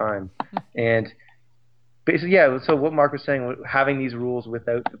at the time. And basically, yeah, so what Mark was saying, having these rules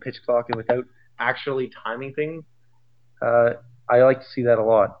without the pitch clock and without actually timing things, I like to see that a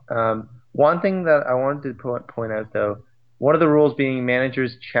lot. One thing that I wanted to point out, though, one of the rules being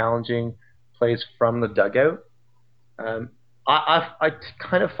managers challenging plays from the dugout. I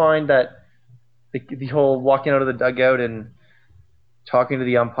kind of find that the whole walking out of the dugout and talking to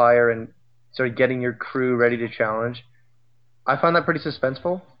the umpire and sort of getting your crew ready to challenge. I find that pretty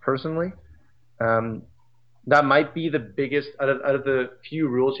suspenseful, personally. Um, that might be the biggest out of the few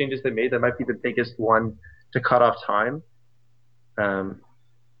rule changes they made. That might be the biggest one to cut off time.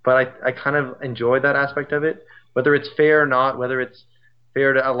 But I kind of enjoy that aspect of it, whether it's fair or not, whether it's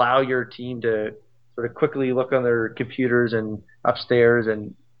fair to allow your team to sort of quickly look on their computers and upstairs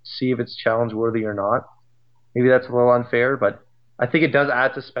and see if it's challenge worthy or not. Maybe that's a little unfair, but I think it does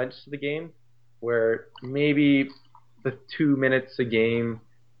add suspense to the game, where maybe the 2 minutes a game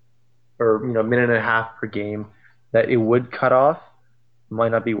or minute and a half per game that it would cut off might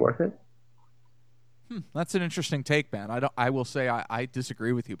not be worth it. That's an interesting take, man. I will say I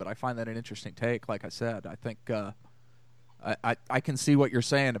disagree with you, but I find that an interesting take. Like I said, I think I can see what you're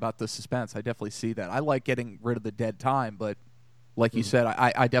saying about the suspense. I definitely see that. I like getting rid of the dead time, but like you said,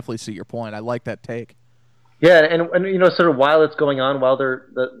 I definitely see your point. I like that take. Yeah, and sort of while it's going on, while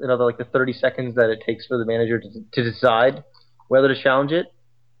the 30 seconds that it takes for the manager to decide whether to challenge it,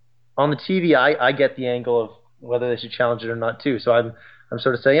 on the TV, I get the angle of whether they should challenge it or not too. So I'm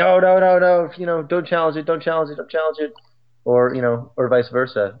sort of saying, oh no, don't challenge it, or vice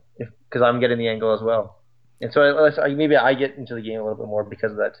versa, because I'm getting the angle as well. And so maybe I get into the game a little bit more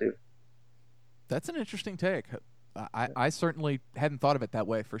because of that too. That's an interesting take. I certainly hadn't thought of it that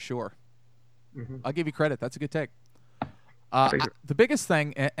way for sure. Mm-hmm. I'll give you credit. That's a good take. The biggest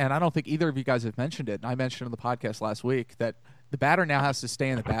thing, and I don't think either of you guys have mentioned it, and I mentioned on the podcast last week, that the batter now has to stay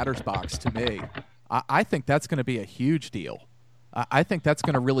in the batter's box. To me, I think that's going to be a huge deal. I think that's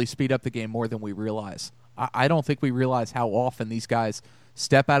going to really speed up the game more than we realize. I don't think we realize how often these guys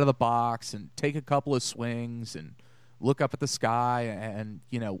step out of the box and take a couple of swings and look up at the sky and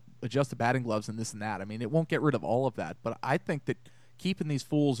adjust the batting gloves and this and that. I mean, it won't get rid of all of that, but I think that keeping these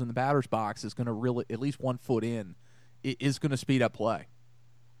fools in the batter's box is going to really, at least 1 foot in, is going to speed up play.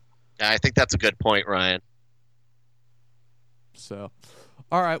 Yeah, I think that's a good point, Ryan. So,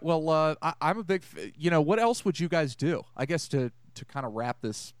 all right. Well, I'm a big. What else would you guys do? I guess to kind of wrap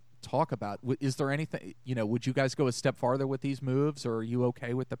this talk about, is there anything? Would you guys go a step farther with these moves, or are you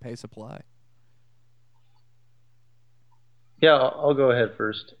okay with the pace of play? Yeah, I'll go ahead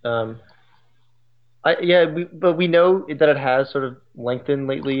first. But we know that it has sort of lengthened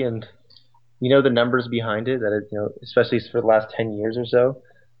lately, and we know the numbers behind it. That especially for the last 10 years or so.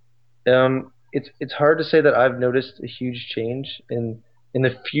 It's hard to say that I've noticed a huge change in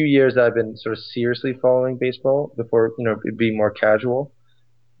the few years that I've been sort of seriously following baseball before it being more casual.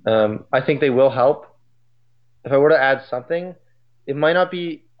 I think they will help. If I were to add something, it might not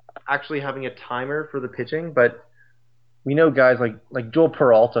be actually having a timer for the pitching, but we know guys like Joel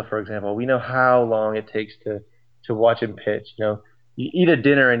Peralta, for example. We know how long it takes to watch him pitch. You eat a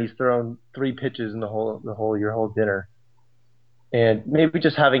dinner and he's thrown 3 pitches in your whole dinner. And maybe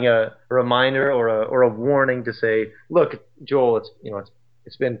just having a reminder or a warning to say, look, Joel,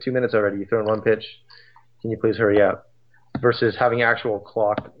 it's been 2 minutes already. You've thrown 1 pitch. Can you please hurry up? Versus having actual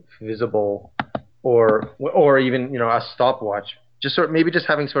clock visible or even a stopwatch. Maybe just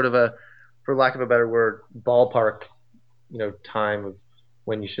having sort of a, for lack of a better word, ballpark time of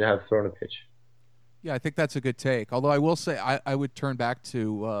when you should have thrown a pitch. Yeah, I think that's a good take. Although I will say I would turn back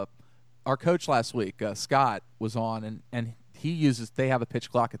to our coach last week, Scott, was on, and they have a pitch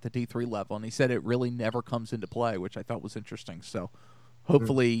clock at the D3 level, and he said it really never comes into play, which I thought was interesting. So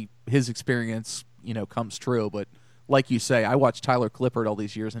hopefully his experience, comes true. But like you say, I watched Tyler Clippard all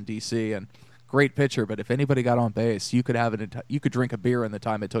these years in D.C., and great pitcher, but if anybody got on base, you could you could drink a beer in the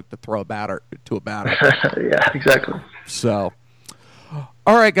time it took to throw a batter to a batter. Yeah, exactly. So,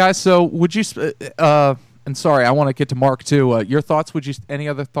 all right, guys. So, would you? And sorry, I want to get to Mark too. Your thoughts? Any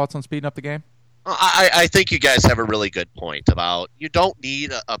other thoughts on speeding up the game? I think you guys have a really good point about you don't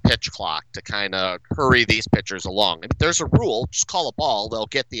need a pitch clock to kind of hurry these pitchers along. If there's a rule, just call a ball; they'll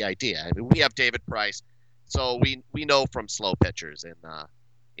get the idea. I mean, we have David Price, so we know from slow pitchers and.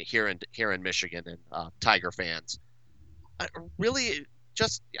 Here in Michigan and Tiger fans.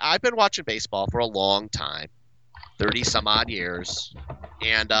 I've been watching baseball for a long time, 30 some odd years,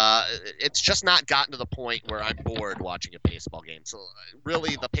 and it's just not gotten to the point where I'm bored watching a baseball game. So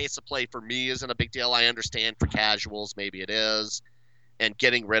really the pace of play for me isn't a big deal. I understand for casuals maybe it is, and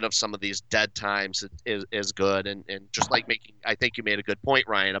getting rid of some of these dead times is good. And just like I think you made a good point,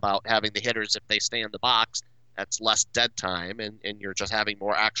 Ryan, about having the hitters, if they stay in the box, that's less dead time, and you're just having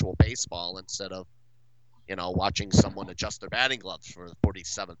more actual baseball instead of, watching someone adjust their batting gloves for the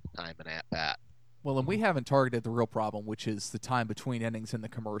 47th time in at bat. Well, and we haven't targeted the real problem, which is the time between innings and the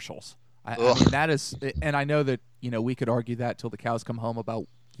commercials. I mean, that is, and I know that we could argue that till the cows come home about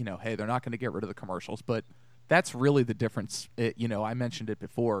hey, they're not going to get rid of the commercials, but that's really the difference. I mentioned it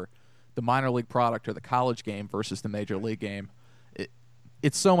before, the minor league product or the college game versus the major league game.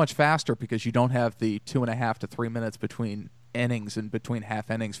 It's so much faster because you don't have the 2.5 to 3 minutes between innings and between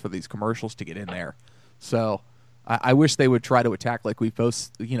half innings for these commercials to get in there. So I wish they would try to attack, like we've both,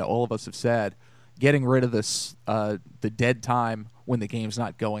 all of us have said, getting rid of this, the dead time when the game's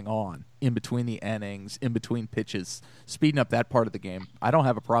not going on, in between the innings, in between pitches, speeding up that part of the game. I don't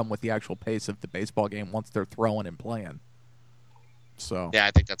have a problem with the actual pace of the baseball game once they're throwing and playing. So yeah,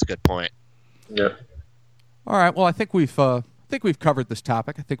 I think that's a good point. Yeah. All right. Well, I think we've covered this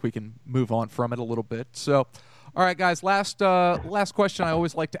topic. I think we can move on from it a little bit. So, all right, guys. Last question I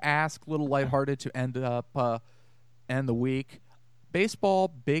always like to ask, a little lighthearted to end the week.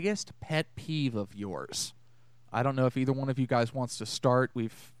 Baseball biggest pet peeve of yours. I don't know if either one of you guys wants to start.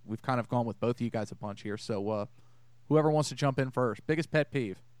 We've kind of gone with both of you guys a bunch here. So whoever wants to jump in first. Biggest pet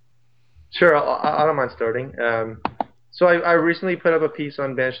peeve. Sure, I don't mind starting. So I recently put up a piece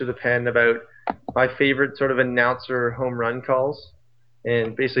on Bench to the Pen about my favorite sort of announcer home run calls,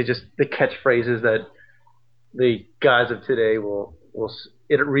 and basically just the catchphrases that the guys of today will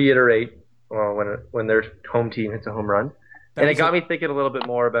reiterate when their home team hits a home run. And it got me thinking a little bit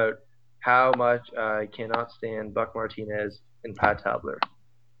more about how much I cannot stand Buck Martinez and Pat Tabler.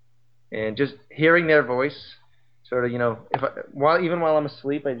 And just hearing their voice, sort of, even while I'm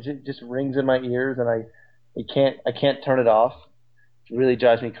asleep, it just rings in my ears, and I can't turn it off. It really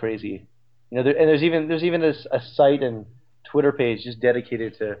drives me crazy. There's even a site and Twitter page just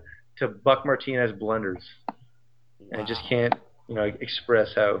dedicated to Buck Martinez blunders. And I just can't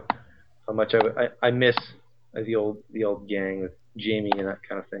express how much I miss the old gang with Jamie and that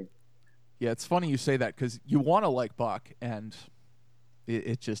kind of thing. Yeah, it's funny you say that because you want to like Buck, and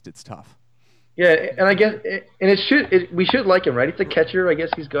it's tough. Yeah, and I guess we should like him, right? It's a catcher. I guess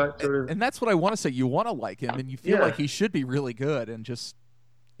he's got sort of. And that's what I want to say. You want to like him, and you feel like he should be really good, and just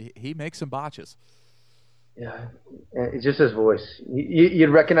he makes some botches. Yeah, it's just his voice. You'd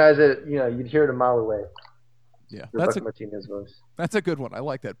recognize it. You'd hear it a mile away. Yeah, that's Buck Martinez voice. That's a good one. I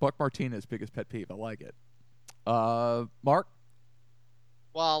like that. Buck Martinez, biggest pet peeve. I like it. Mark?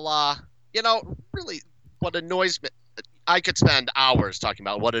 Well, really, what annoys me, I could spend hours talking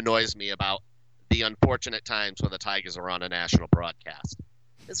about what annoys me about the unfortunate times when the Tigers are on a national broadcast.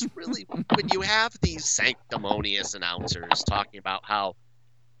 It's really when you have these sanctimonious announcers talking about how,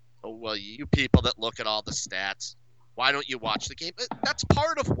 you people that look at all the stats, why don't you watch the game? That's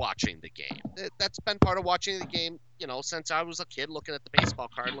part of watching the game. That's been part of watching the game, since I was a kid looking at the baseball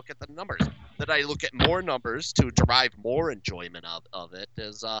card, look at the numbers. That I look at more numbers to derive more enjoyment of it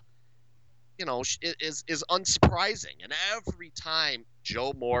is unsurprising. And every time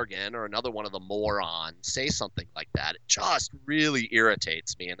Joe Morgan or another one of the morons say something like that, it just really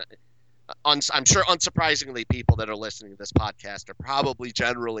irritates me. And I'm sure, unsurprisingly, people that are listening to this podcast are probably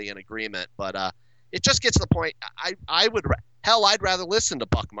generally in agreement, but it just gets to the point. I'd rather listen to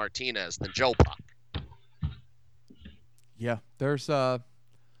Buck Martinez than Joe Buck. Yeah,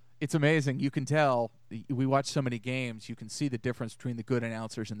 it's amazing. You can tell. We watch so many games. You can see the difference between the good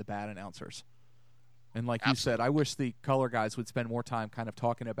announcers and the bad announcers. And like you said, I wish the color guys would spend more time kind of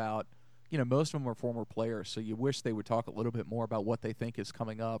talking about, most of them are former players, so you wish they would talk a little bit more about what they think is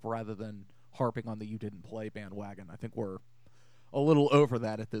coming up rather than harping on the you didn't play bandwagon. I think we're a little over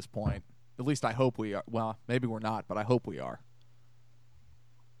that at this point. At least I hope we are. Well, maybe we're not, but I hope we are.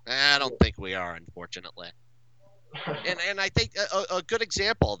 I don't think we are, unfortunately. And I think a good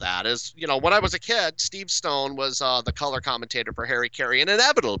example of that is, when I was a kid, Steve Stone was the color commentator for Harry Carey, and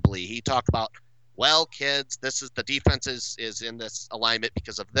inevitably he talked about, kids, the defense is in this alignment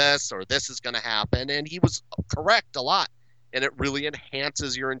because of this, or this is going to happen, and he was correct a lot, and it really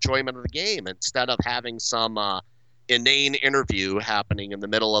enhances your enjoyment of the game instead of having some inane interview happening in the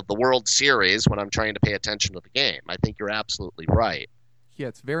middle of the World Series when I'm trying to pay attention to the game. I think you're absolutely right. Yeah,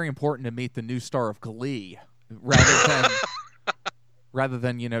 it's very important to meet the new star of Glee rather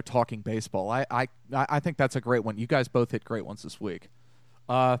than talking baseball. I think that's a great one. You guys both hit great ones this week.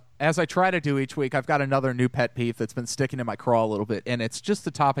 As I try to do each week, I've got another new pet peeve that's been sticking in my craw a little bit, and it's just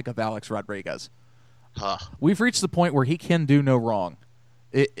the topic of Alex Rodriguez. We've reached the point where he can do no wrong.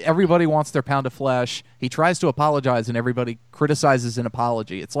 Everybody wants their pound of flesh. He tries to apologize, and everybody criticizes an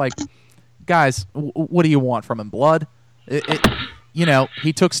apology. It's like, guys, what do you want from him? Blood? He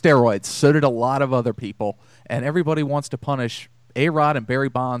took steroids. So did a lot of other people, and everybody wants to punish A-Rod and Barry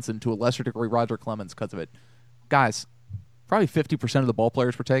Bonds, and to a lesser degree Roger Clemens because of it. Guys, probably 50% of the ball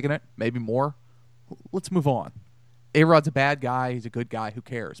players were taking it, maybe more. Let's move on. A-Rod's a bad guy. He's a good guy. Who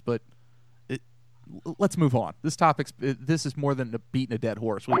cares? But let's move on. This is more than beating a dead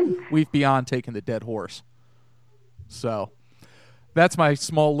horse. We've beyond taken the dead horse. So that's my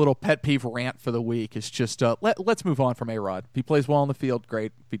small little pet peeve rant for the week. Is just let's move on from A-Rod. If he plays well on the field,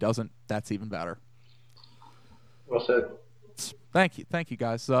 great. If he doesn't, that's even better. Well said. Thank you,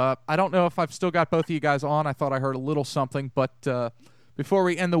 guys. I don't know if I've still got both of you guys on. I thought I heard a little something, but before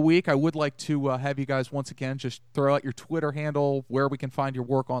we end the week, I would like to have you guys once again just throw out your Twitter handle, where we can find your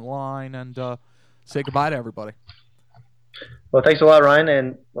work online, and say goodbye to everybody. Well, thanks a lot, Ryan.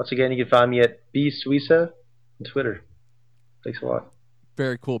 And once again, you can find me at Suissa on Twitter. Thanks a lot.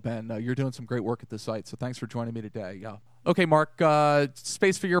 Very cool, Ben. You're doing some great work at the site, so thanks for joining me today. Yeah. Okay, Mark,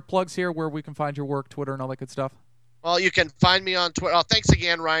 space for your plugs here, where we can find your work, Twitter, and all that good stuff. Well, you can find me on Twitter. Oh, thanks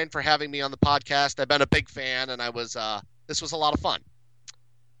again, Ryan, for having me on the podcast. I've been a big fan, and this was a lot of fun.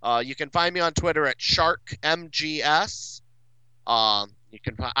 You can find me on Twitter at SharkMGS. I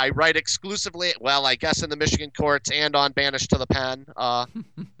write exclusively, well, I guess in the Michigan courts and on Banished to the Pen.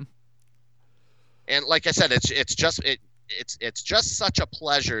 And like I said, it's just such a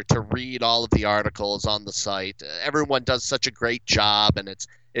pleasure to read all of the articles on the site. Everyone does such a great job, and it's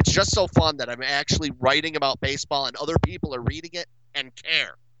just so fun that I'm actually writing about baseball and other people are reading it and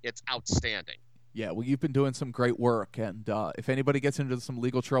care. It's outstanding. Yeah, well, you've been doing some great work, and if anybody gets into some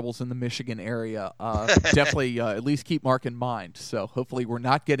legal troubles in the Michigan area, definitely at least keep Mark in mind. So hopefully we're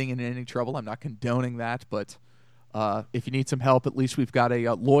not getting into any trouble. I'm not condoning that, but if you need some help, at least we've got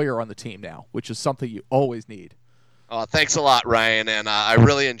a lawyer on the team now, which is something you always need. Thanks a lot, Ryan, and I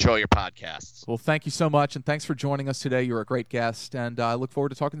really enjoy your podcasts. Well, thank you so much, and thanks for joining us today. You're a great guest, and I look forward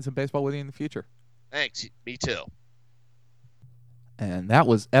to talking some baseball with you in the future. Thanks. Me too. And that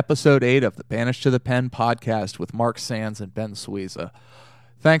was episode 8 of the Banished to the Pen podcast with Mark Sands and Ben Suissa.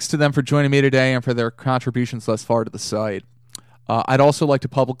 Thanks to them for joining me today and for their contributions thus far to the site. I'd also like to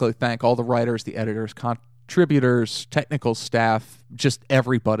publicly thank all the writers, the editors, contributors, technical staff, just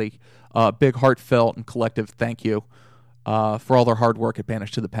everybody. Big heartfelt and collective thank you for all their hard work at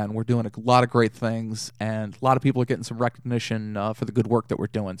Banished to the Pen. We're doing a lot of great things, and a lot of people are getting some recognition for the good work that we're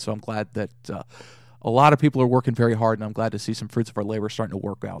doing. So I'm glad that a lot of people are working very hard, and I'm glad to see some fruits of our labor starting to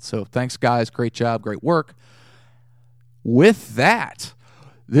work out. So thanks, guys. Great job. Great work. With that,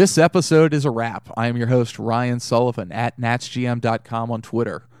 this episode is a wrap. I am your host, Ryan Sullivan, at natsgm.com on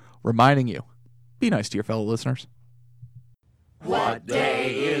Twitter, reminding you, be nice to your fellow listeners. What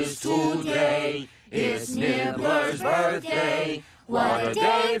day is today? It's Nibbler's birthday. What a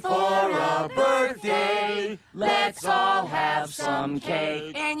day for a birthday. Let's all have some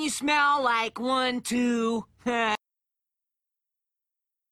cake. And you smell like one, too.